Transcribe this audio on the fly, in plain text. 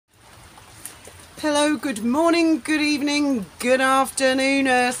Hello, good morning, good evening, good afternoon,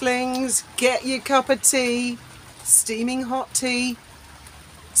 earthlings. Get your cup of tea, steaming hot tea.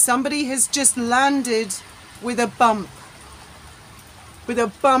 Somebody has just landed with a bump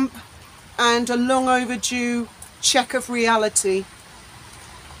and a long overdue check of reality.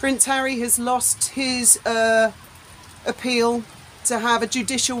 Prince Harry has lost his appeal to have a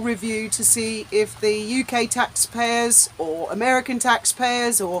judicial review to see if the UK taxpayers or American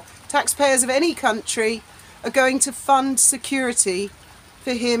taxpayers or taxpayers of any country are going to fund security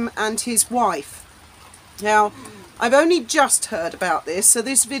for him and his wife. Now, I've only just heard about this, so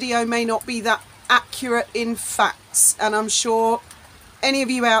this video may not be that accurate in facts, and I'm sure any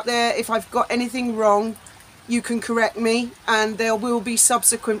of you out there, if I've got anything wrong, you can correct me, and there will be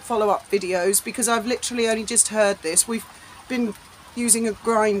subsequent follow-up videos because I've literally only just heard this. We've been using a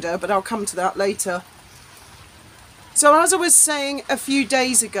grinder, but I'll come to that later. So as I was saying a few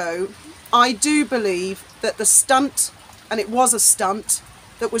days ago, I do believe that the stunt, and it was a stunt,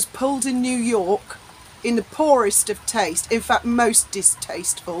 that was pulled in New York in the poorest of taste, in fact most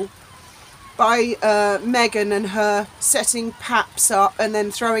distasteful, by Meghan and her setting paps up and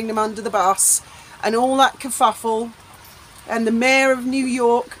then throwing them under the bus and all that kerfuffle, and the mayor of New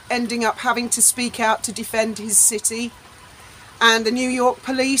York ending up having to speak out to defend his city, and the New York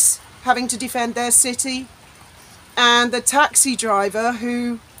police having to defend their city, and the taxi driver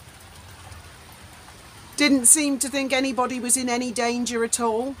who didn't seem to think anybody was in any danger at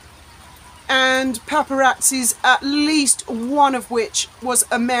all, and paparazzis, at least one of which was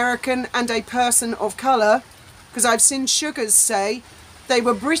American and a person of colour, because I've seen Sugars say they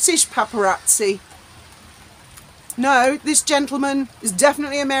were British paparazzi. No, this gentleman is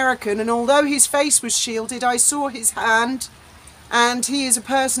definitely American, and although his face was shielded, I saw his hand, and he is a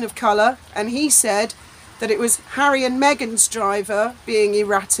person of colour, and he said that it was Harry and Meghan's driver being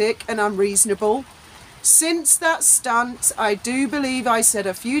erratic and unreasonable. Since that stunt, I do believe I said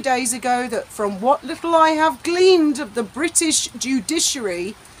a few days ago that from what little I have gleaned of the British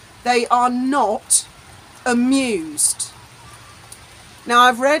judiciary, they are not amused. Now,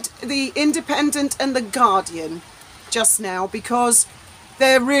 I've read The Independent and The Guardian just now because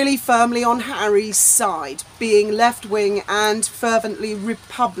they're really firmly on Harry's side, being left-wing and fervently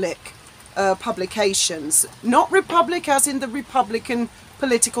Republic publications. Not Republic as in the Republican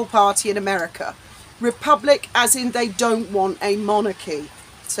political party in America. Republic as in they don't want a monarchy.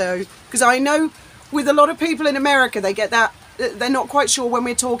 So, because I know with a lot of people in America, they get that, they're not quite sure when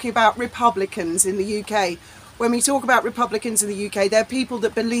we're talking about Republicans in the UK. When we talk about Republicans in the UK, they're people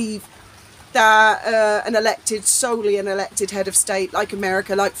that believe that solely an elected head of state, like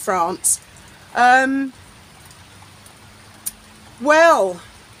America, like France. Well,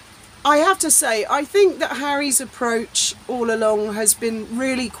 I have to say, I think that Harry's approach all along has been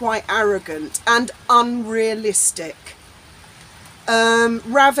really quite arrogant and unrealistic.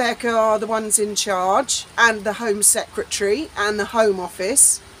 Ravek are the ones in charge, and the Home Secretary and the Home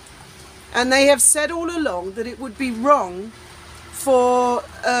Office, and they have said all along that it would be wrong for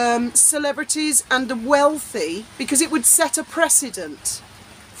celebrities and the wealthy, because it would set a precedent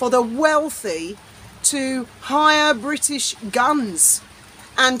for the wealthy to hire British guns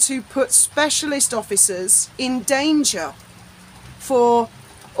and to put specialist officers in danger for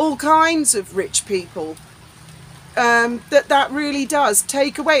all kinds of rich people. That really does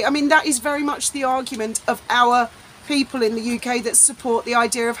take away, I mean, that is very much the argument of our people in the UK that support the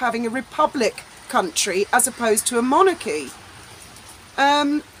idea of having a republic country as opposed to a monarchy.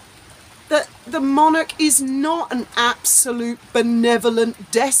 That the monarch is not an absolute benevolent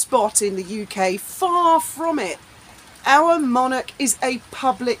despot in the UK, far from it. Our monarch is a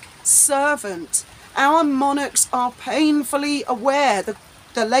public servant. Our monarchs are painfully aware,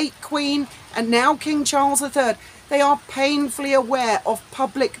 the late Queen and now King Charles III, they are painfully aware of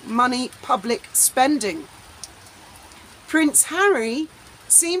public money, public spending. Prince Harry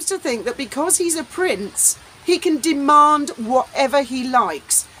seems to think that because he's a prince, he can demand whatever he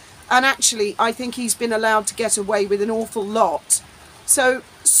likes. And actually, I think he's been allowed to get away with an awful lot. So,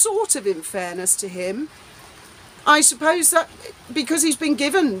 sort of in fairness to him, I suppose that because he's been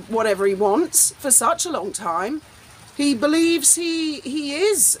given whatever he wants for such a long time, he believes he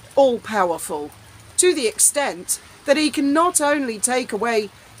is all-powerful to the extent that he can not only take away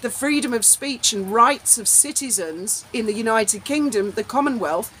the freedom of speech and rights of citizens in the United Kingdom, the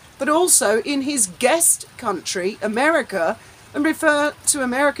Commonwealth, but also in his guest country, America, and refer to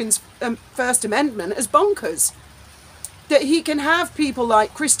Americans' First Amendment as bonkers. That he can have people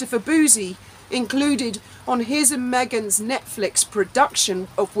like Christopher Boozy included on his and Meghan's Netflix production,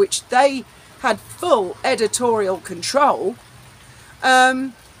 of which they had full editorial control,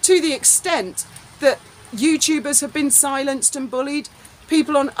 to the extent that YouTubers have been silenced and bullied.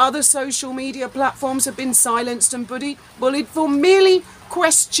 People on other social media platforms have been silenced and bullied for merely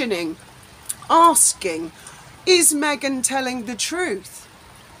questioning, asking, is Meghan telling the truth?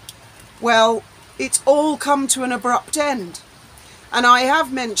 Well, it's all come to an abrupt end. And I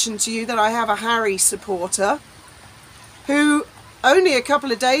have mentioned to you that I have a Harry supporter who only a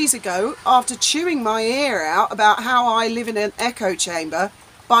couple of days ago, after chewing my ear out about how I live in an echo chamber,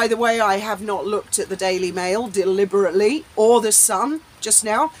 by the way, I have not looked at the Daily Mail deliberately, or the Sun just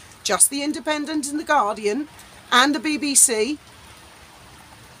now, just the Independent and the Guardian and the BBC.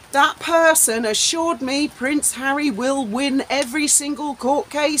 That person assured me Prince Harry will win every single court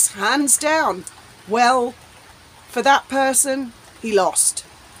case, hands down. Well, for that person, he lost.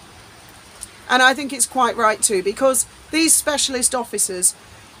 And I think it's quite right too, because these specialist officers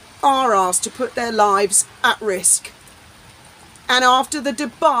are asked to put their lives at risk. And after the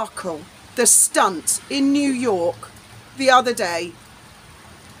debacle, the stunt in New York the other day,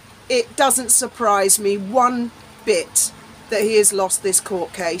 it doesn't surprise me one bit that he has lost this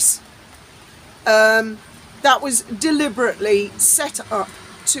court case. That was deliberately set up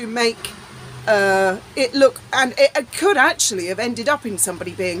to make it look, and it could actually have ended up in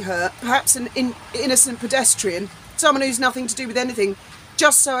somebody being hurt, perhaps an innocent pedestrian, someone who's nothing to do with anything,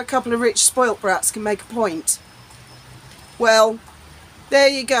 just so a couple of rich spoilt brats can make a point. Well, there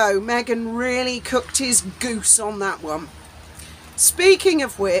you go. Meghan really cooked his goose on that one. Speaking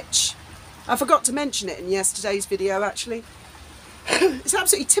of which, I forgot to mention it in yesterday's video actually. It's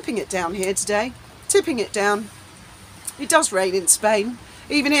absolutely tipping it down here today. Tipping it down. It does rain in Spain.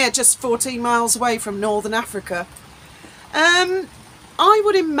 Even here, just 14 miles away from Northern Africa. I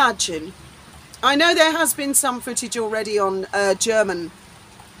would imagine, I know there has been some footage already on German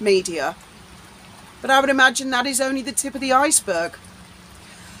media, but I would imagine that is only the tip of the iceberg.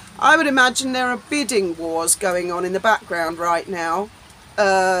 I would imagine there are bidding wars going on in the background right now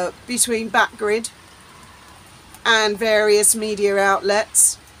between Batgrid and various media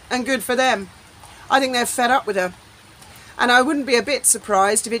outlets, and good for them. I think they're fed up with her. And I wouldn't be a bit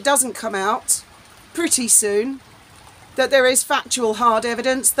surprised if it doesn't come out pretty soon that there is factual hard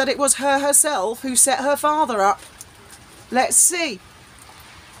evidence that it was her herself who set her father up. Let's see.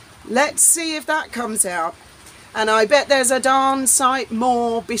 Let's see if that comes out. And I bet there's a darn sight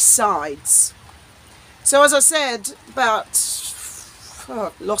more besides. So as I said about,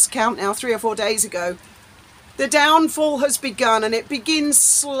 lost count now, 3 or 4 days ago, the downfall has begun, and it begins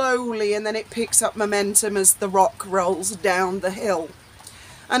slowly and then it picks up momentum as the rock rolls down the hill.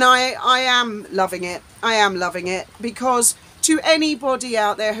 And I am loving it. I am loving it, because to anybody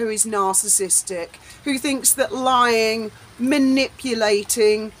out there who is narcissistic, who thinks that lying,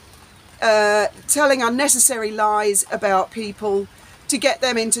 manipulating, telling unnecessary lies about people to get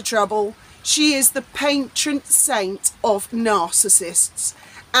them into trouble, she is the patron saint of narcissists.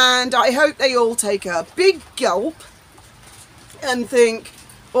 And I hope they all take a big gulp and think,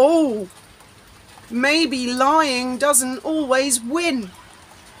 oh, maybe lying doesn't always win.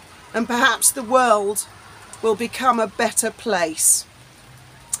 And perhaps the world will become a better place.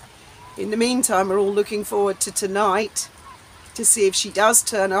 In the meantime, we're all looking forward to tonight to see if she does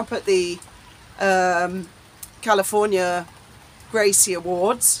turn up at the California Gracie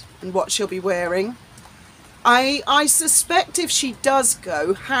Awards and what she'll be wearing. I suspect if she does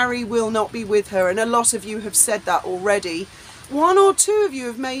go, Harry will not be with her, and a lot of you have said that already. 1 or 2 of you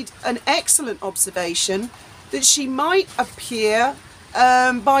have made an excellent observation that she might appear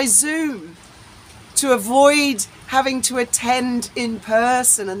by Zoom to avoid having to attend in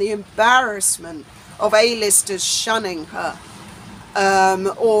person and the embarrassment of A-listers shunning her,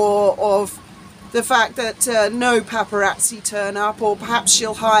 or of the fact that no paparazzi turn up, or perhaps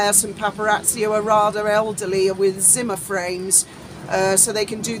she'll hire some paparazzi who are rather elderly with Zimmer frames so they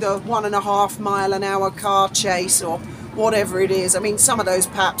can do the 1.5 mile an hour car chase or whatever it is. I mean, some of those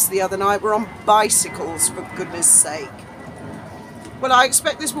paps the other night were on bicycles, for goodness sake. Well, I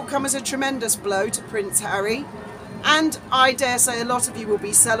expect this will come as a tremendous blow to Prince Harry, and I dare say a lot of you will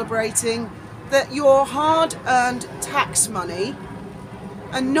be celebrating that your hard-earned tax money,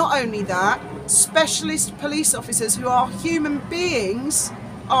 and not only that, specialist police officers who are human beings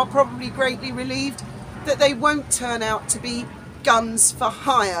are probably greatly relieved that they won't turn out to be guns for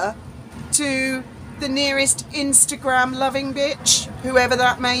hire to the nearest Instagram loving bitch, whoever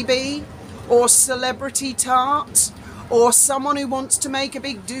that may be, or celebrity tart, or someone who wants to make a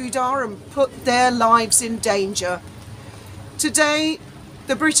big doodah and put their lives in danger. Today,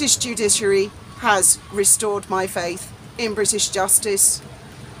 the British judiciary has restored my faith in British justice.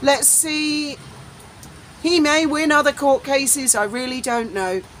 Let's see. He may win other court cases, I really don't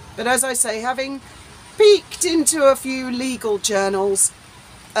know. But as I say, having peeked into a few legal journals,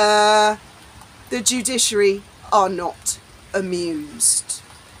 the judiciary are not amused.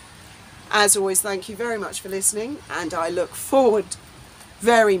 As always, thank you very much for listening, and I look forward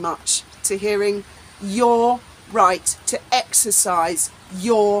very much to hearing your right to exercise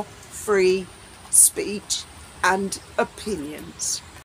your free speech and opinions.